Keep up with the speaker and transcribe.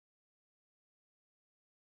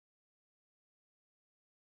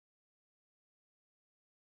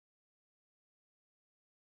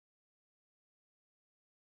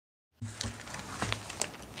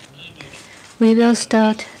We will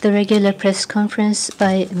start the regular press conference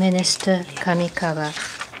by Minister Kamikawa.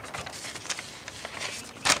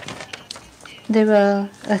 There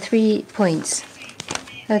are 3 points.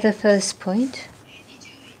 The first point,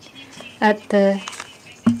 at the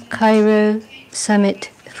Cairo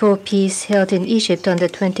Summit for Peace held in Egypt on the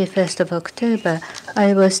 21st of October,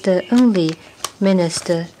 I was the only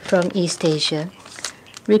minister from East Asia.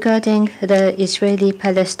 Regarding the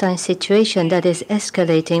Israeli-Palestine situation that is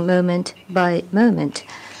escalating moment by moment,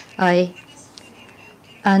 I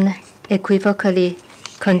unequivocally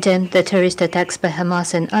condemned the terrorist attacks by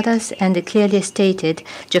Hamas and others and clearly stated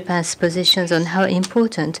Japan's positions on how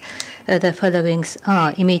important the followings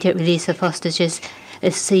are: immediate release of hostages,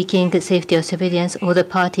 seeking the safety of civilians, all the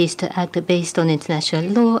parties to act based on international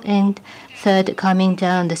law, and third, calming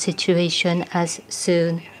down the situation as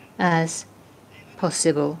soon as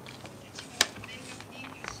possible.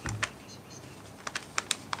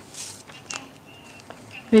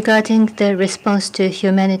 Regarding the response to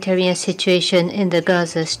humanitarian situation in the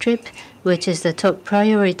Gaza Strip, which is the top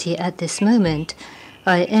priority at this moment,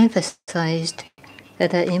 I emphasized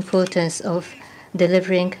the importance of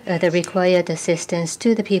delivering the required assistance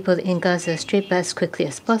to the people in Gaza Strip as quickly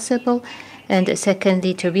as possible, and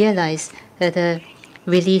secondly, to realize the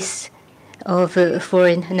release of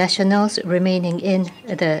foreign nationals remaining in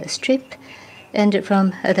the Strip. And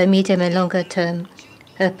from the medium and longer term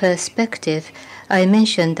perspective, I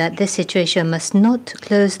mentioned that this situation must not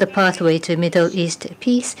close the pathway to Middle East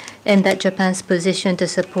peace, and that Japan's position to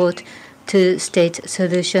support two-state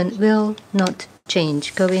solution will not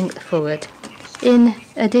change going forward. In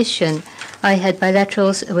addition, I had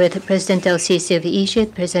bilaterals with President El-Sisi of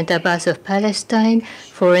Egypt, President Abbas of Palestine,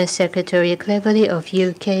 Foreign Secretary Cleverly of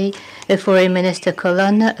UK, Foreign Minister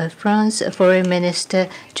Colonna of France, Foreign Minister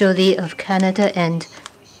Joly of Canada, and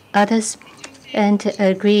others, and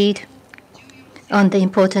agreed on the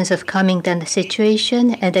importance of calming down the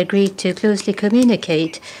situation and agreed to closely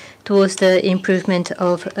communicate towards the improvement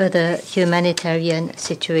of the humanitarian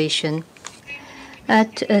situation.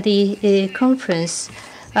 At the conference,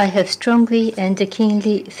 I have strongly and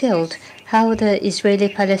keenly felt how the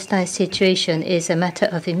Israeli-Palestine situation is a matter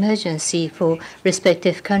of emergency for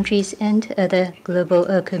respective countries and the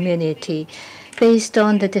global community. Based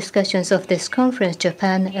on the discussions of this conference,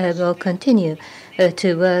 Japan will continue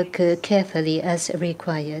to work carefully as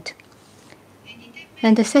required.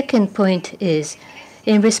 And the second point is,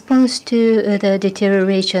 in response to the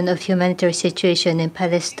deterioration of humanitarian situation in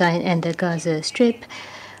Palestine and the Gaza Strip,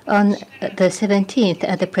 on the 17th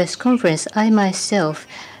at the press conference, I myself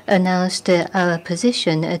announced our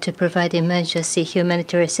position to provide emergency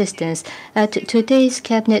humanitarian assistance. At today's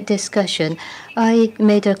cabinet discussion, I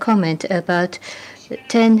made a comment about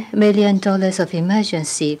 $10 million of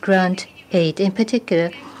emergency grant aid. In particular,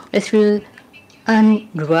 through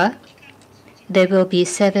UNRWA, there will be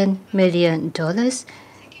 $7 million,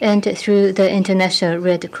 and through the International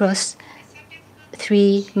Red Cross,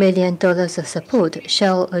 $3 million of support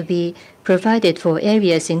shall be provided for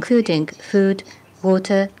areas including food,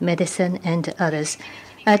 water, medicine, and others.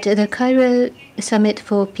 At the Cairo Summit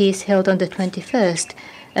for Peace held on the 21st,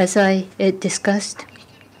 as I discussed,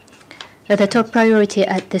 the top priority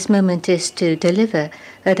at this moment is to deliver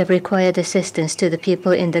the required assistance to the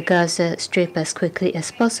people in the Gaza Strip as quickly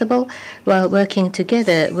as possible, while working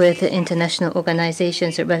together with international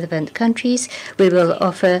organizations in relevant countries. We will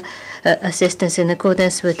offer assistance in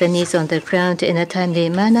accordance with the needs on the ground in a timely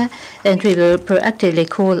manner, and we will proactively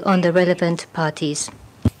call on the relevant parties.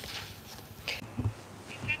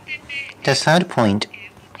 The third point,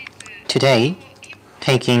 today,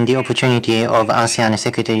 taking the opportunity of ASEAN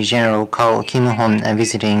Secretary General Kao Kim-hon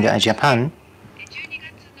visiting Japan,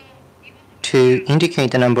 to indicate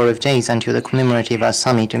the number of days until the commemorative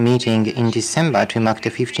summit meeting in December to mark the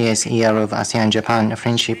 50th year of ASEAN-Japan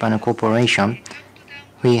friendship and cooperation,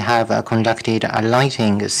 we have conducted a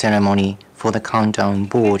lighting ceremony for the countdown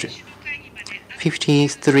board.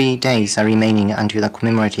 53 days are remaining until the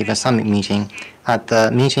commemorative summit meeting. At the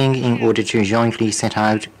meeting, in order to jointly set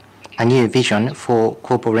out a new vision for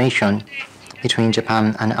cooperation between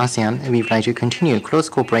Japan and ASEAN, we would like to continue close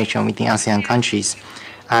cooperation with the ASEAN countries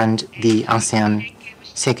and the ASEAN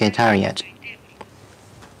Secretariat.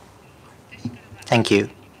 Thank you.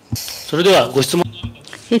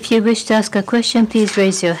 If you wish to ask a question, please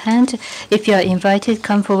raise your hand. If you are invited,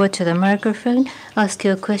 come forward to the microphone, ask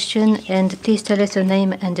your question, and please tell us your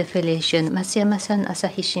name and affiliation. Matsuyama-san,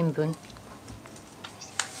 Asahi Shimbun.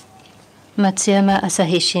 Matsuyama,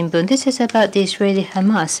 Asahi Shimbun. This is about the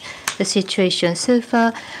Israeli-Hamas the situation. So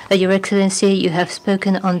far, Your Excellency, you have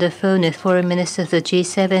spoken on the phone with foreign ministers of the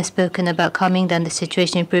G7, spoken about calming down the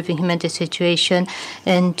situation, improving humanitarian situation,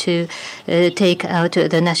 and to take out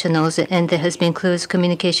the nationals. And there has been close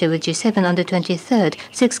communication with G7 on the 23rd.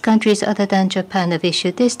 6 countries other than Japan have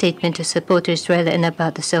issued this statement to support Israel and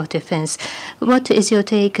about the self-defense. What is your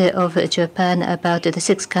take of Japan about the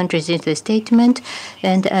 6 countries in the statement?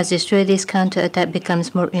 And as Israelis' counterattack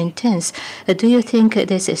becomes more intense, do you think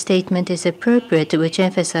this statement is appropriate, which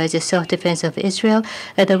emphasizes self-defense of Israel?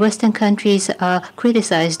 The Western countries are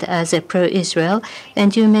criticized as pro-Israel,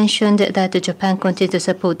 and you mentioned that Japan continues to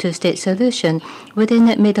support two-state solution. Within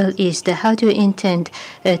the Middle East, how do you intend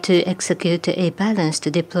to execute a balanced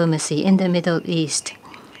diplomacy in the Middle East?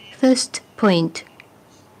 First point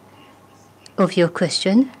of your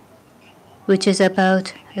question, which is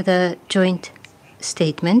about the joint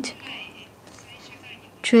statement.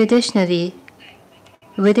 Traditionally,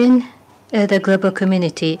 within the global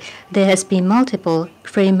community, there has been multiple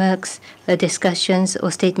frameworks, discussions,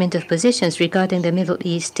 or statement of positions regarding the Middle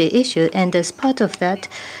East issue, and as part of that,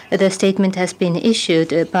 the statement has been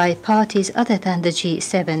issued by parties other than the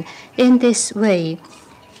G7. In this way,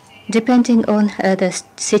 depending on the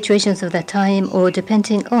situations of the time or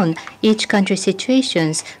depending on each country's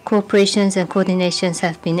situations, cooperations and coordinations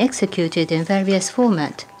have been executed in various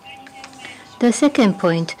formats. The second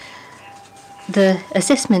point, the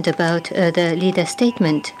assessment about the leader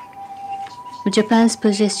statement. Japan's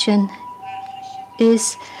position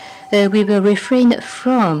is we will refrain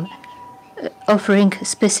from offering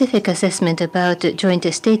specific assessment about joint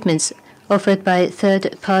statements offered by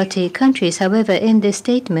third-party countries. However, in this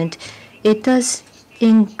statement, it does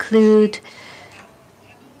include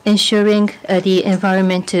ensuring the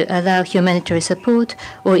environment to allow humanitarian support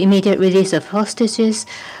or immediate release of hostages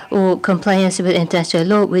or compliance with international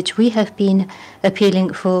law, which we have been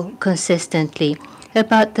appealing for consistently.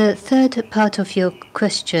 About the third part of your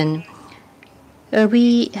question,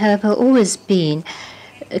 we have always been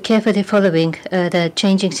carefully following the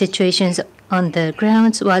changing situations on the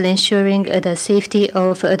grounds while ensuring the safety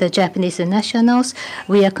of the Japanese nationals.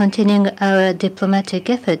 We are continuing our diplomatic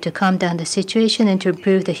effort to calm down the situation and to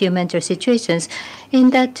improve the humanitarian situations. In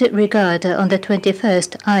that regard, on the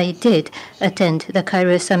 21st, I did attend the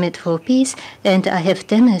Cairo Summit for Peace, and I have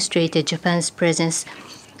demonstrated Japan's presence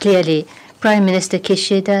clearly. Prime Minister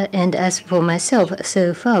Kishida and as for myself,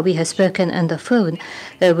 so far we have spoken on the phone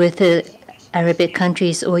with Arabic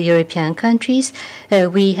countries or European countries.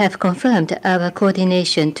 We have confirmed our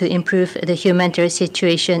coordination to improve the humanitarian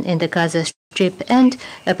situation in the Gaza Strip and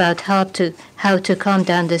about how to calm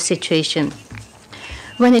down the situation.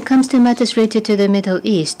 When it comes to matters related to the Middle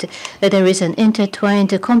East, there is an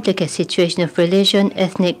intertwined, complicated situation of religion,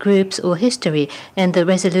 ethnic groups, or history, and the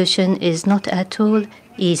resolution is not at all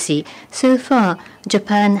easy. So far,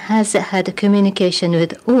 Japan has had communication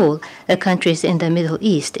with all countries in the Middle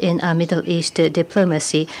East in our Middle East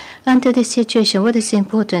diplomacy. Under this situation, what is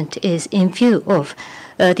important is, in view of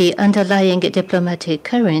the underlying diplomatic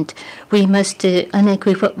current, we must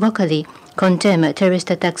unequivocally condemn terrorist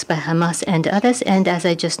attacks by Hamas and others. And as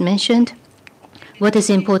I just mentioned, what is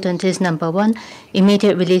important is, number one,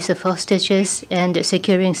 immediate release of hostages and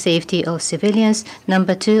securing safety of civilians.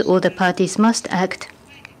 Number two, all the parties must act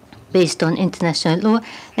based on international law.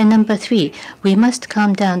 And number three, we must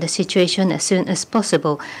calm down the situation as soon as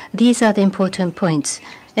possible. These are the important points.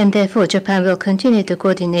 And therefore, Japan will continue to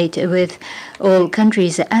coordinate with all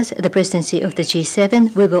countries as the presidency of the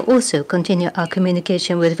G7. We will also continue our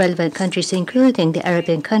communication with relevant countries, including the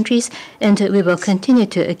Arabian countries, and we will continue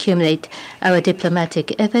to accumulate our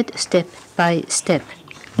diplomatic effort step by step.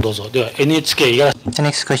 The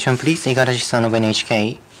next question, please. Igarashi-san of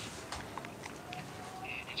NHK.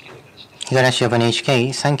 Igarashi of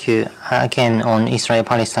NHK, thank you. Again, on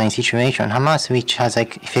Israel-Palestine situation, Hamas, which has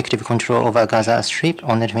effective control over Gaza Strip,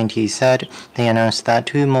 on the 23rd, they announced that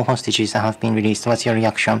 2 more hostages have been released. What's your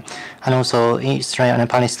reaction? And also, Israel and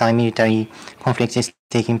Palestine military conflict is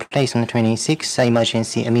taking place on the 26th. An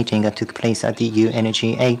emergency meeting that took place at the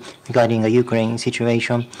UNGA regarding the Ukraine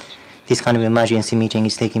situation. This kind of emergency meeting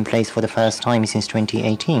is taking place for the first time since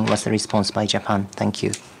 2018. What's the response by Japan? Thank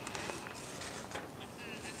you.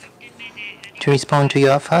 To respond to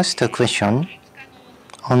your first question,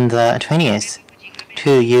 on the 20th,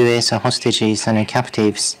 2 U.S. hostages and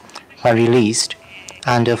captives were released,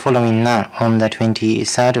 and following that, on the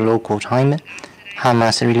 23rd local time,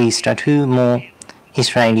 Hamas released 2 more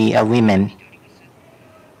Israeli women.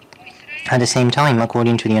 At the same time,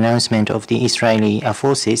 according to the announcement of the Israeli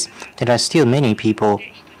forces, there are still many people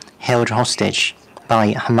held hostage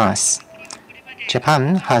by Hamas.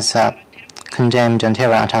 Japan has condemned a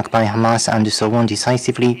terror attack by Hamas and so on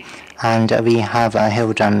decisively, and we have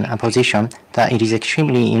held a position that it is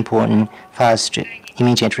extremely important. First,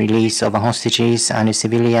 immediate release of hostages and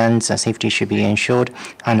civilians, safety should be ensured,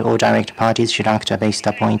 and all direct parties should act based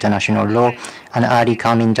upon international law. An early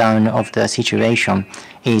calming down of the situation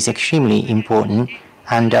is extremely important,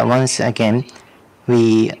 and once again,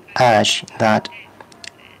 we urge that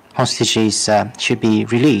hostages should be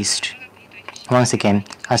released. Once again,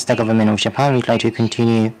 as the government of Japan, we'd like to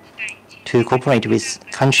continue to cooperate with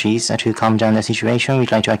countries to calm down the situation.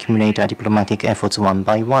 We'd like to accumulate diplomatic efforts one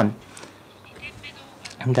by one.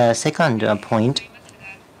 The second point,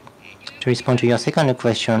 to respond to your second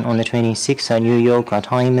question, on the 26th New York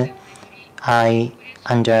time, I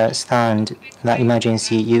understand that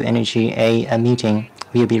emergency UNGA meeting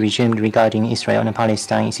will be resumed regarding Israel and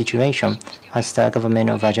Palestine situation, as the government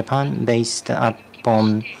of Japan, based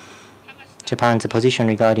upon Japan's position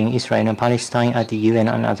regarding Israel and Palestine at the UN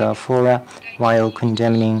and other fora, while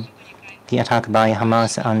condemning the attack by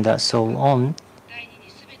Hamas and so on,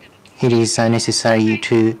 it is necessary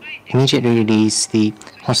to immediately release the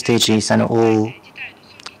hostages, and all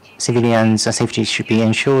civilians' safety should be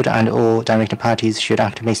ensured, and all direct parties should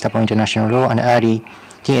act based upon international law, and early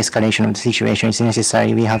de-escalation of the situation is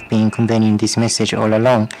necessary. We have been conveying this message all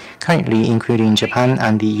along, currently including Japan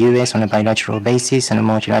and the US on a bilateral basis and a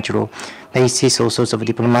multilateral basis. All sorts of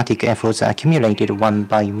diplomatic efforts are accumulated one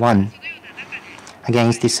by one.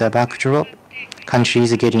 Against this backdrop,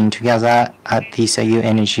 countries getting together at this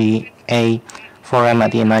UNGA forum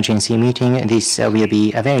at the emergency meeting, this will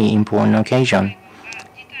be a very important occasion.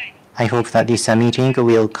 I hope that this meeting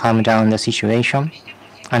will calm down the situation,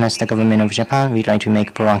 and as the government of Japan, we'd like to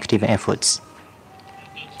make proactive efforts.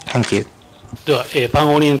 Thank you.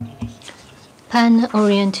 Pan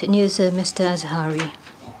Orient News, Mr. Azhari.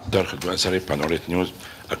 Pan Orient News.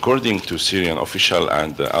 According to Syrian official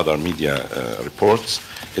and other media reports,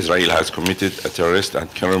 Israel has committed a terrorist and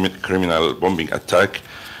criminal bombing attack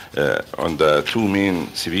on the two main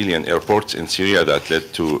civilian airports in Syria that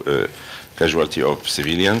led to casualty of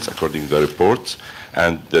civilians, according to the reports.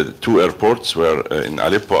 And the two airports were in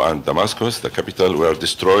Aleppo and Damascus, the capital, were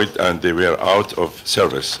destroyed and they were out of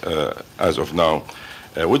service as of now.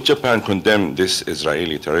 Would Japan condemn this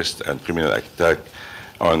Israeli terrorist and criminal attack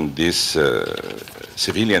on this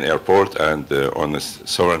civilian airport and on a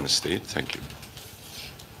sovereign state? Thank you.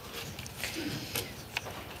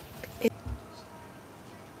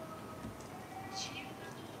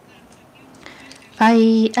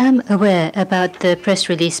 I am aware about the press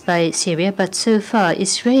release by Syria, but so far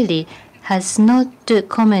Israeli has not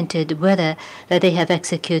commented whether they have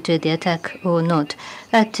executed the attack or not.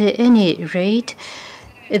 At any rate,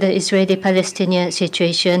 the Israeli-Palestinian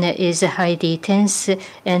situation is highly tense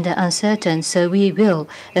and uncertain, so we will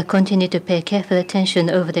continue to pay careful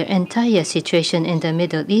attention over the entire situation in the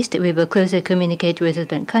Middle East. We will closely communicate with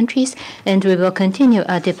different countries, and we will continue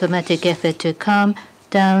our diplomatic effort to calm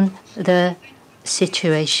down the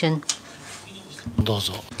situation.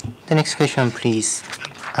 The next question, please.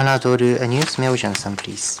 Anadolu News, Myojan-san,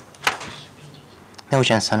 please.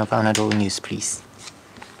 Myojan-san of Anadolu News, please.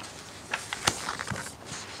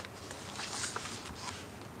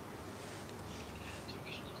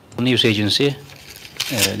 News agency.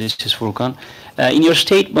 This is Furkan. In your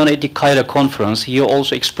statement at the Cairo conference, you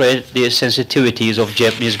also expressed the sensitivities of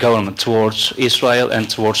Japanese government towards Israel and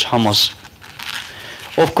towards Hamas.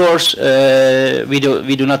 Of course, we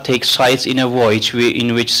do not take sides in a war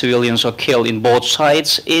in which civilians are killed in both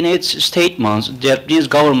sides. In its statements, the Japanese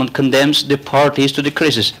government condemns the parties to the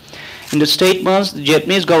crisis. In the statements, the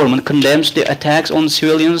Japanese government condemns the attacks on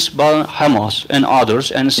civilians by Hamas and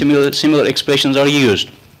others, and similar expressions are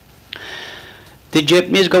used. The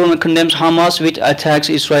Japanese government condemns Hamas, which attacks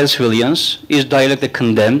Israeli civilians, is directly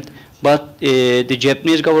condemned, but the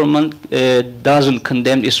Japanese government doesn't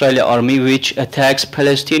condemn the Israeli army, which attacks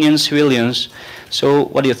Palestinian civilians. So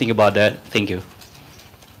what do you think about that? Thank you.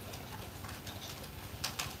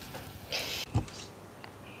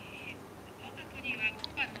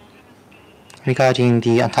 Regarding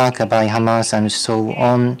the attack by Hamas and so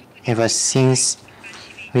on, ever since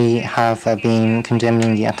we have been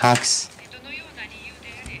condemning the attacks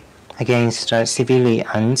against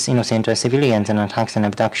civilians, innocent civilians, and attacks and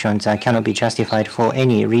abductions cannot be justified for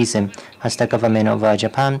any reason. As the government of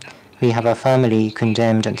Japan, we have firmly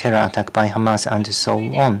condemned a terror attack by Hamas and so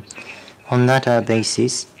on. On that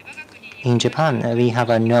basis, in Japan, we have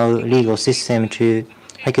no legal system to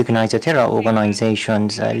recognize terror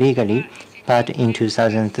organizations legally. But in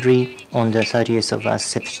 2003, on the 30th of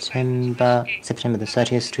September the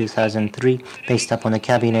 30th, 2003, based upon the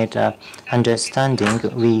cabinet understanding,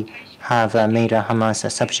 we have made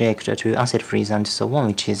Hamas subject to asset freeze and so on,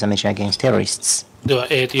 which is a measure against terrorists.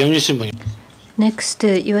 Next,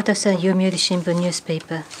 Iwata-san, Yomiuri Shimbun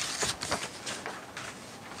newspaper.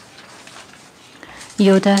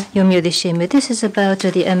 Yoda, Yomiuri Shimbun. This is about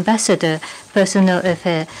the ambassador personal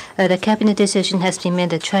affair. The cabinet decision has been made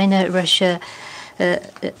that China, Russia,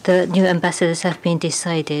 the new ambassadors have been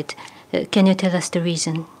decided. Can you tell us the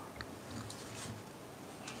reason?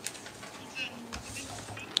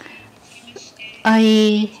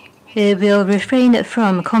 I will refrain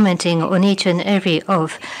from commenting on each and every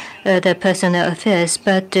of the personal affairs,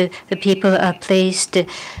 but people are placed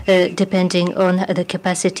depending on the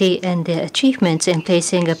capacity and their achievements in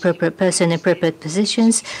placing appropriate person in appropriate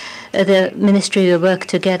positions. The ministry will work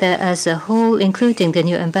together as a whole, including the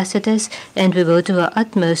new ambassadors, and we will do our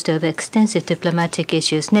utmost over extensive diplomatic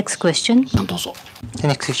issues. Next question. The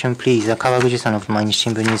next question, please. Kawaguchi-san of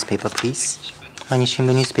Mainichi Shimbun newspaper, please. Mainichi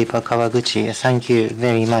Shimbun newspaper, Kawaguchi. Thank you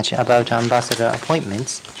very much. About ambassador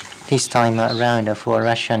appointments, this time around for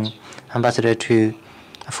Russian ambassador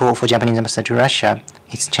for Japanese ambassador to Russia,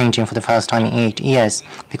 it's changing for the first time in 8 years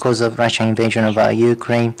because of Russian invasion of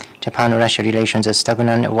Ukraine. Japan-Russia relations are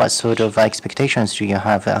stagnant. What sort of expectations do you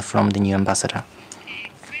have from the new ambassador?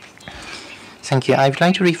 Thank you. I would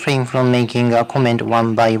like to refrain from making a comment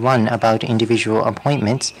one by one about individual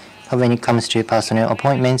appointments. When it comes to personnel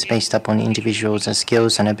appointments based upon individuals'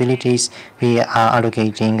 skills and abilities, we are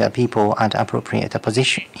allocating people at appropriate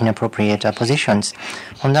positions.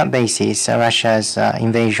 On that basis, Russia's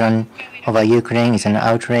invasion of Ukraine is an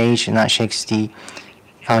outrage that shakes the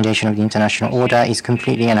foundation of the international order, is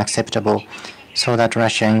completely unacceptable. So that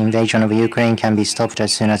Russian invasion of Ukraine can be stopped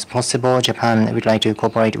as soon as possible, Japan would like to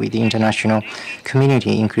cooperate with the international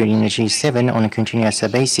community, including the G7, on a continuous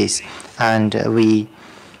basis, and we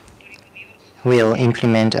will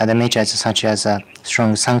implement the measures such as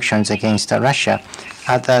strong sanctions against Russia.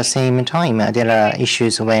 At the same time, there are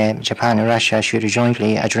issues where Japan and Russia should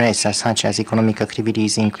jointly address, such as economic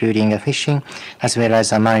activities, including fishing, as well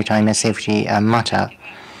as maritime safety matter.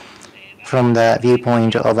 From the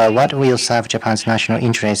viewpoint of what will serve Japan's national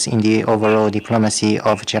interests in the overall diplomacy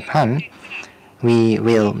of Japan, we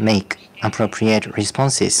will make appropriate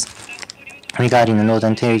responses. Regarding the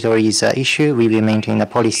Northern Territories issue, we will maintain a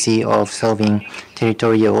policy of solving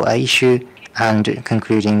territorial issue and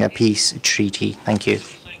concluding a peace treaty. Thank you.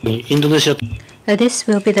 Indonesia. This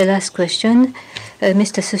will be the last question.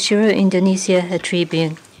 Mr. Sushiro, Indonesia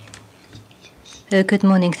Tribune. Good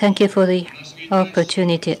morning. Thank you for the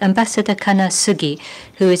opportunity. Ambassador Kanasugi,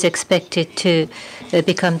 who is expected to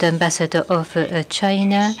become the ambassador of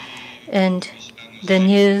China, and the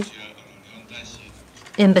new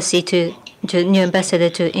new ambassador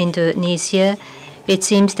to Indonesia, it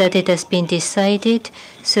seems that it has been decided.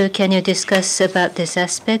 So can you discuss about this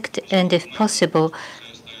aspect? And if possible,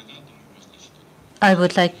 I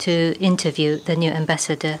would like to interview the new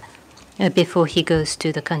ambassador before he goes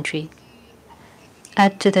to the country.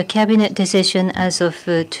 At the cabinet decision as of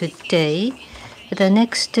today, the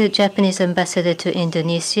next Japanese ambassador to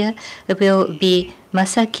Indonesia will be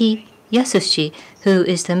Masaki Yasushi, who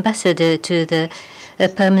is the ambassador to the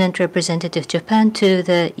permanent representative Japan to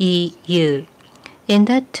the EU. In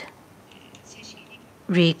that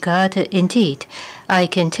regard, indeed, I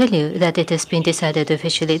can tell you that it has been decided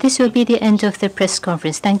officially. This will be the end of the press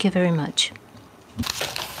conference. Thank you very much.